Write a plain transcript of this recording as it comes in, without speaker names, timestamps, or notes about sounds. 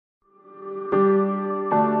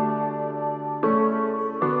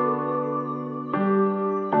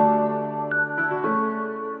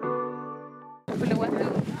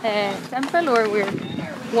temple, or we're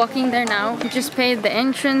walking there now. We just paid the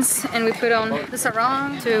entrance and we put on the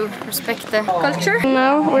sarong to respect the culture.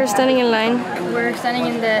 Now we're standing in line. We're standing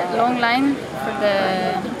in the long line for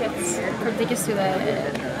the tickets to the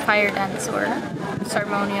fire dance or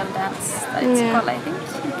ceremonial dance that it's called, I think.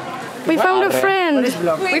 We found a friend!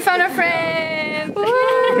 We found a friend!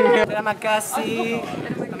 Terima kasih.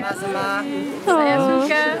 Sama-sama.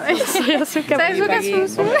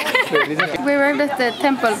 We arrived at the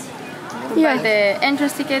temple. By the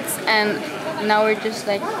entrance tickets, and now we're just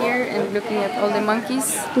like here and looking at all the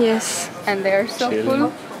monkeys. Yes. And they are so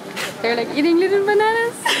cool. They're like eating little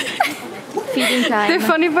bananas. Feeding time. The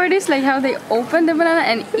funny part is like how they open the banana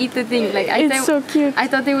and eat the thing. Like it's so cute. I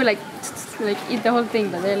thought they would like eat the whole thing,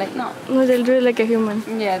 but they're like no. No, they'll do it like a human.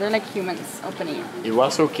 Yeah, they're like humans opening it. It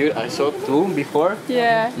was so cute. I saw two before.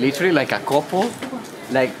 Yeah. Literally like a couple.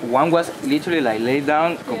 Like one was literally like laid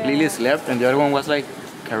down, completely slept, and the other one was like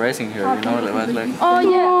caressing her, you know, it was like, oh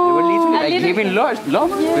yeah, they were literally like giving love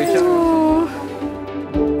to each other.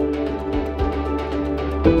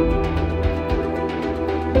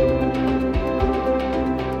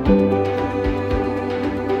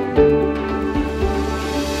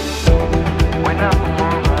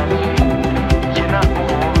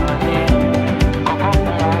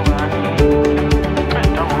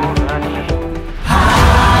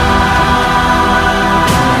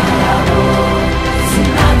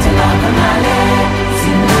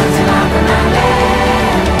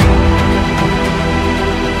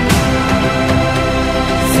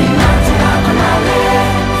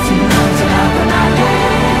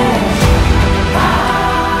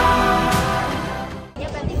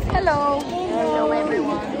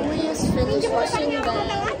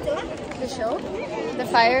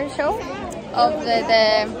 Fire show of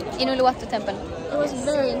the Uluwatu temple. It was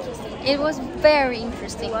very interesting. It was very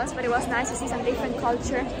interesting. It was, but it was nice to see some different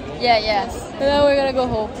culture. Yeah, yeah. And now we're gonna go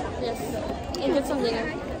home. Yes. And get some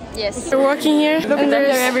dinner. Yes. We're walking here. Look at them,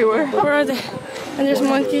 they're everywhere. Where are they? And there's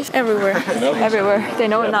monkeys everywhere. Everywhere. They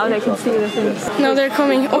know now, they can see the things. Now they're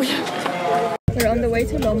coming. Oh yeah. We're on the way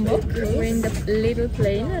to Lombok. We're in the little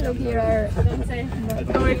plane. And look, here are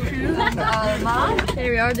our crew. Alma.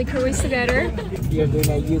 Here we are, the crew is together. You're doing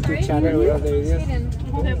a YouTube channel with other videos?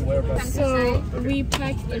 So we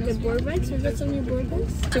packed the board bags. We got some new board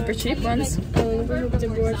bags. Super cheap ones. And we hope the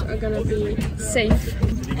boards are gonna be safe.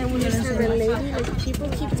 And we just have a lady, like people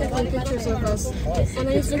keep taking pictures of us. And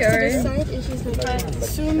I just looked to the side and she's like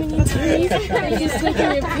zooming into me. And she's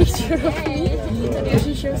taking a picture of me. And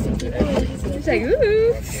she shows the people and she's like,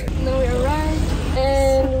 ooh. Now we arrived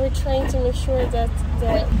and we're trying to make sure that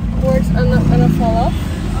the boards are not gonna fall off.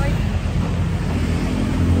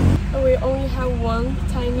 And we only have one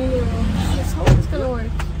tiny little. Let's hope it's gonna work.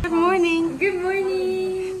 Good morning. Good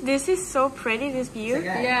morning. This is so pretty, this view.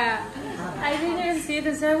 Yeah. I didn't even see it,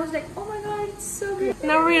 and so I was like, oh my god, it's so good.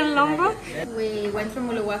 Now we're in Lombok. We went from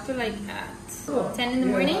Uluwatu like at 10 in the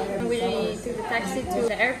morning. We took the taxi to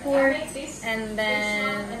the airport, and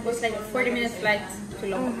then it was like a 40-minute flight to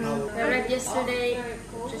Lombok. We arrived yesterday,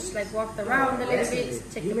 just like walked around a little bit,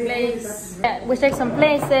 checked the place. Yeah, we checked some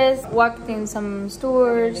places, walked in some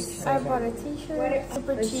stores. I bought a t-shirt,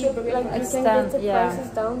 super cheap, like you can get the prices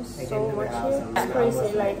down so much here. It's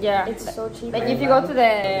crazy, like it's so cheap. Like if you go to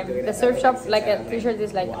the surf shop, like a t-shirt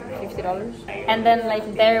is like $50. And then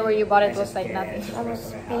like there where you bought it was like nothing. I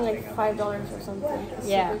was paying like $5 or something. It's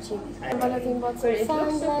super cheap. I bought some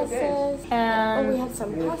sunglasses. And we had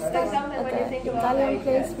some pasta at the Italian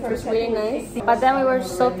place, which was really nice. But then we were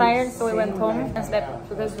so tired, so we went home and slept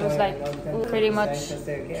because it was like pretty much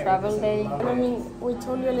travel day. And I mean, we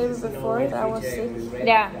told you a little bit before that I was sick.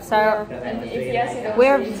 Yeah, so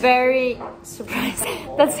we're very surprised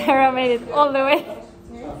that Sarah made it all the way.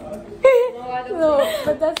 No,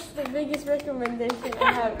 but that's the biggest recommendation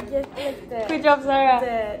I have. Get like the good job, Sarah.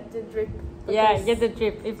 The drip. Yeah, get the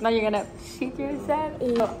drip. If not, you're gonna shit yourself.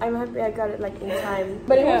 Yeah, I'm happy I got it like in time.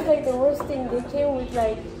 But it was like the worst thing. They came with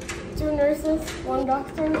like 2 nurses, 1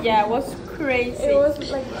 doctor. Yeah, it was crazy. It was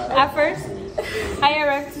like at first, I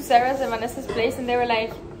arrived to Sarah's and Vanessa's place, and they were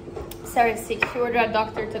like, Sarah's sick. She ordered a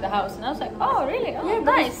doctor to the house, and I was like, oh really? Oh, yeah,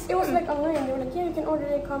 nice. It was like online. They were like, yeah, you can order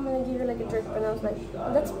it, come and give you like a drip, and I was like,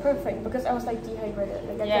 oh, that's perfect because I was like dehydrated.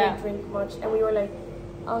 Like I couldn't drink much, and we were like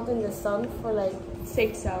out in the sun for like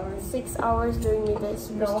 6 hours. 6 hours doing midday,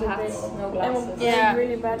 super stupid. No glasses. And yeah,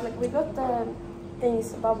 really bad. Like we got the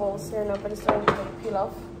things, bubbles here now, but it's starting to like peel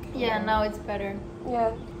off. Yeah, now it's better.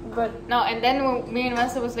 Yeah, but no. And then when me and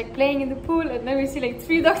Vanessa was like playing in the pool, and then we see like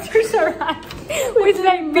 3 doctors arrive with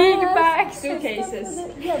like big bags,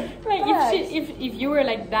 suitcases. Yeah, like if you were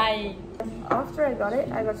like dying. After I got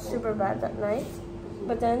it, I got super bad that night.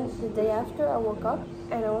 But then the day after I woke up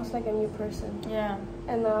and I was like a new person. Yeah.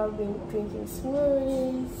 And now I've been drinking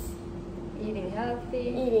smoothies, Eating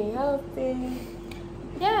healthy.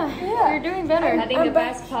 Yeah. You're doing better. Having the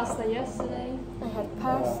best pasta yesterday. I had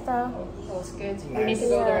pasta. That was good. We need to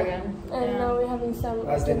go there again. And now we're having some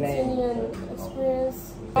What's the name? Argentinian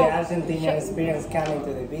experience. The Argentinian experience coming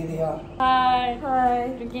to the video. Hi.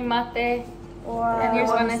 Drinking mate. Wow. And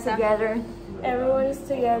here's Vanessa. Together. Everyone is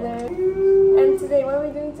together. And today, what are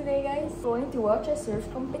we doing today, guys? Going to watch a surf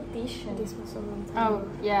competition. This was so long. Oh,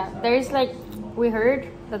 yeah. There is like, we heard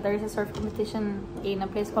that there is a surf competition in a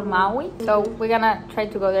place called Maui. So we're gonna try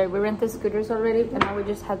to go there. We rented scooters already, and now we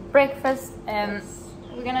just had breakfast. And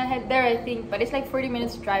we're gonna head there, I think. But it's like 40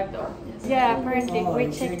 minutes drive though. Yes. Yeah, apparently.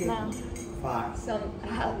 We checked now. Far. Some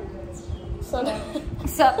hat. So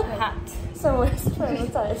Somewhere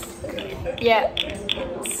traumatized. Yeah.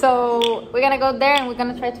 So we're gonna go there and we're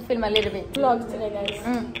gonna try to film a little bit. Vlog today, guys.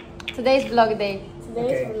 Today's vlog day.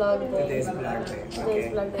 Today's vlog day. Today's vlog day. Today's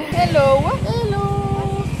vlog day. Hello.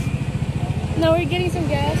 Now we're getting some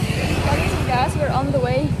gas. We're on the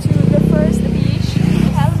way to the first beach. The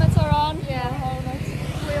helmets are on. Yeah, helmets.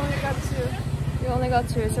 We only got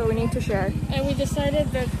two, so we need to share. and we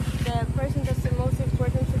decided that the person that's the most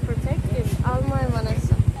important to protect is Alma and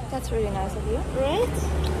Vanessa. That's really nice of you. Right?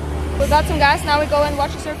 We got some gas. Now we go and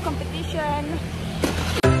watch a surf competition.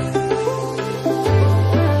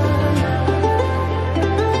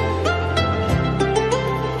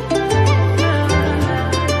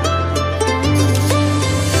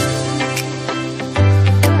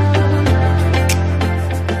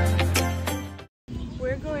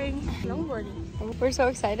 We're going longboarding. We're so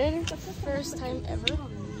excited. That's the first time ever.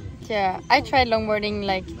 Yeah, I tried longboarding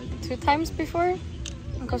like 2 times before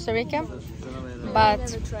in Costa Rica, but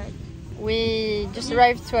Never tried. we just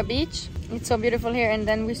arrived to a beach. It's so beautiful here, and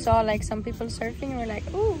then we saw like some people surfing. We're like,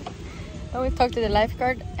 ooh. And we talked to the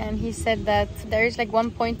lifeguard, and he said that there is like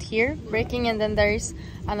one point here breaking, and then there is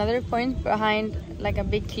another point behind like a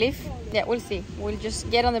big cliff. Yeah, we'll see. We'll just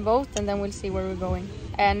get on the boat and then we'll see where we're going.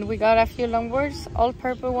 And we got a few longboards, all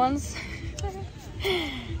purple ones.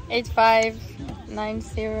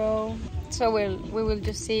 8590. So we will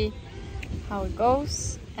just see how it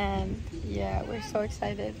goes, and yeah, we're so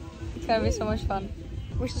excited. It's gonna be so much fun.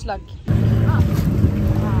 Wish us luck.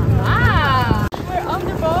 Wow! We're on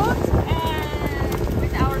the boat and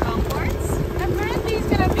with our longboards. Apparently it's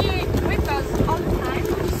gonna be with us all the time,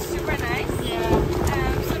 which is super nice. Yeah.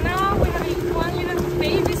 So now we're having one little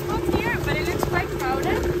baby spot here, but it looks quite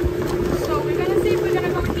crowded. So we're gonna see if we're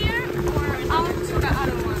gonna go here or out to the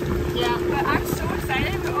other one. Yeah. But I'm so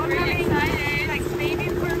excited. We're all really excited. Like baby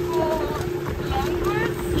purple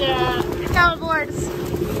longboards. Yeah. Longboards.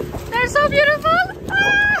 They're so beautiful.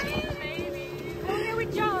 Ah! Baby. Come here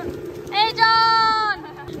with John. Hey, John.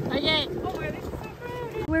 Okay. Oh, this is so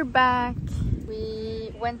pretty. We're back. We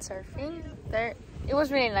went surfing there. It was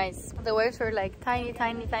really nice. The waves were like tiny,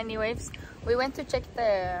 tiny, tiny waves. We went to check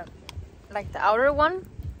the outer one,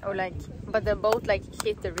 or like, but the boat like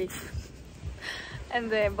hit the reef. And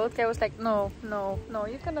the boat guy was like, no,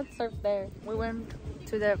 you cannot surf there. We went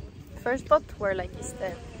to the first spot where like is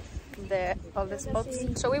all the spots.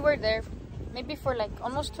 So we were there maybe for like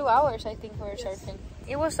almost 2 hours. I think we were surfing.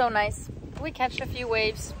 It was so nice. We catch a few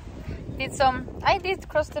waves. I did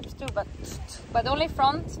cross steps too, but only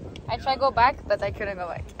front. I tried to go back, but I couldn't go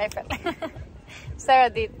back. I fell. Sarah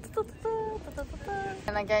did.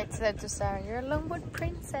 And a guy said to Sarah, "You're a longboard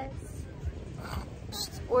princess."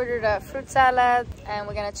 Just ordered a fruit salad, and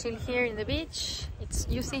we're gonna chill here in the beach.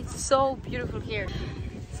 You see, it's so beautiful here.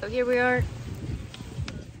 So here we are.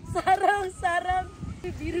 Sarang. Sarang.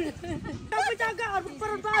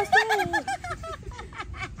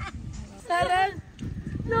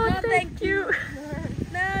 No, thank you.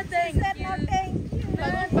 No, thank you. No, thank you.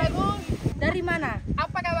 Bagus. Dari mana?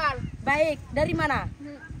 Apa kabar? Baik. Dari mana?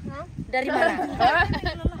 Dari mana?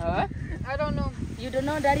 I don't know. You don't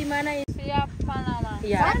know dari mana? Siapa nama?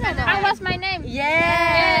 Yeah. What's my name?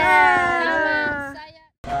 Yeah.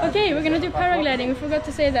 Okay, we're gonna do paragliding. We forgot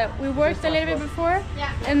to say that. We worked a little bit before,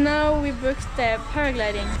 and now we booked the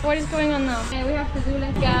paragliding. What is going on now? We have to do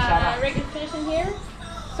like a registration here.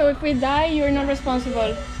 So if we die, you're not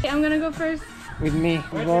responsible. Okay, I'm gonna go first. With me.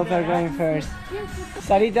 We both are going first.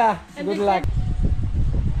 Sarita, good luck.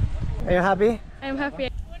 Are you happy? I'm happy.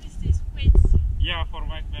 What is this? Weights? Yeah, for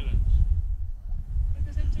white balance.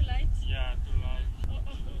 Because I'm too light. Yeah, too light. No,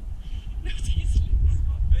 this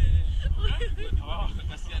looks Oh,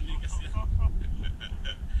 kasihan nih, kasihan.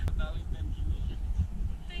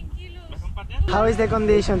 10 kilos. Lah keempatnya? How is the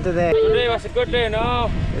condition today? Today was a good day, no?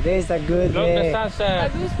 Today is a good Look the day.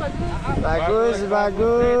 sunset. Bagus,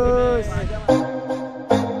 bagus.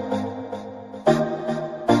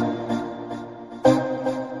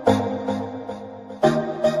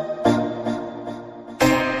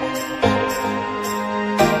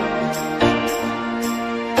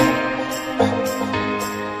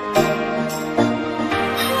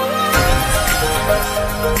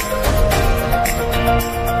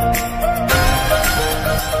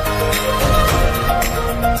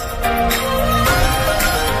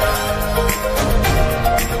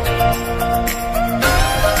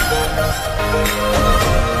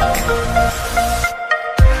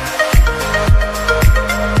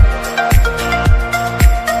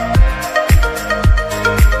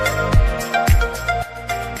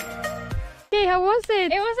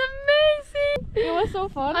 It was amazing. It was so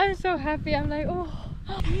fun. I'm so happy. I'm like, oh.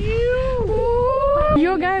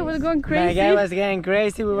 Your guy was going crazy. My guy was getting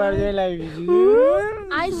crazy. We were doing like.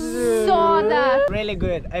 I saw that. Really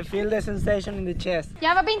good. I feel the sensation in the chest. You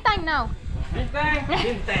have a bintang now.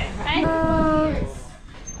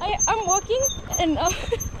 I'm walking and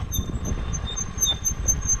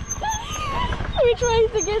we're trying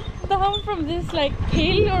to get down from this like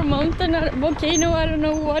hill or mountain or volcano. I don't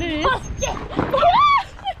know what it is.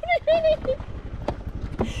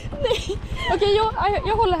 Nej. Okej,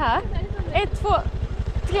 jag håller här. 1, 2,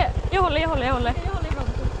 3. Jag håller.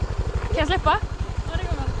 Kan jag släppa? Ja, det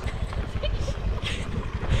går bra.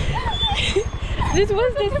 This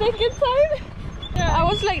was the second time. I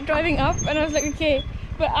was like driving up and I was like, okay,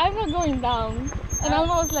 but I'm not going down. And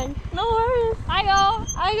Alma was like, no worries. I go.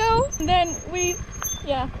 And then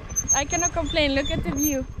I cannot complain. Look at the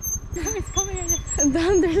view. It's coming again. And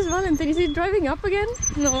then there's Valentine. Is he driving up again?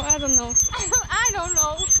 No, I don't know.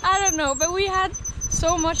 I don't know, but we had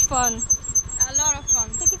so much fun. A lot of fun.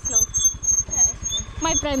 Take it slow. Yeah, it's okay.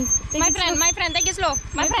 My friend, take it slow.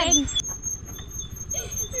 My friend.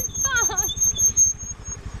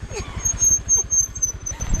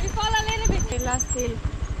 We fall a little bit. Okay, last hill.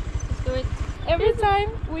 Let's do it. Every time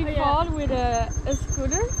we fall with a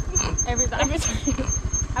scooter, Every time.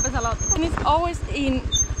 Happens a lot. and it's always in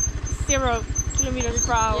 0 kilometers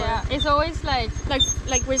per hour. Yeah, it's always like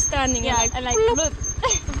Like we're standing and like bloop.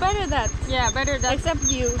 better that. Yeah, better that.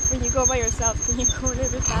 Except you, when you go by yourself, then you go a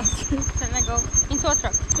little bit faster. Then I go into a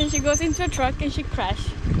truck. Then she goes into a truck and she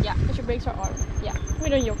crashes. Yeah. And she breaks her arm. Yeah. We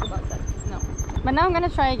don't joke about that. No. But now I'm gonna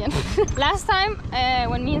try again. Last time,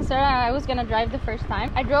 when me and Sarah, I was gonna drive the first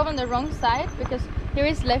time, I drove on the wrong side because here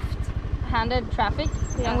is left-handed traffic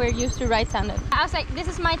and we're used to right-handed. I was like, this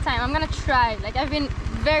is my time. I'm gonna try. Like, I've been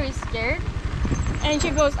very scared. And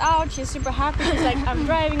she goes out, she's super happy, she's like, I'm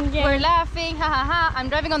driving again. We're laughing, ha ha ha. I'm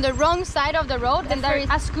driving on the wrong side of the road and there is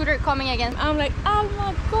a scooter coming again. I'm like,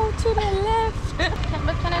 Alma, go to the left.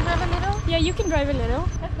 But can I drive a little? Yeah, you can drive a little.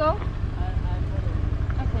 Let's go.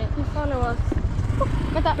 Okay. You follow us.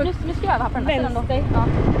 Vänta, nu ska jag öva på den här sidan då. Ja.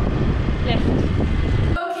 Left.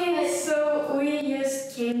 Okay, so we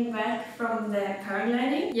just came back from the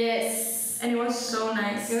paragliding. Yes. And it was so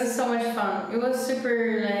nice. It was so much fun. It was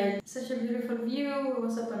super, like, such a beautiful view. It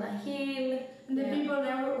was up on a hill. And the people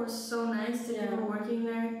there were so nice, the people working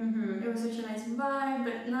there. It was such a nice vibe.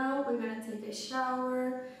 But now we're gonna take a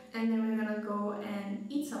shower and then we're gonna go and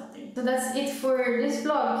eat something. So that's it for this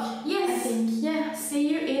vlog. Yes. I think. Yeah. See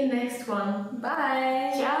you in next one.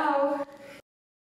 Bye. Ciao.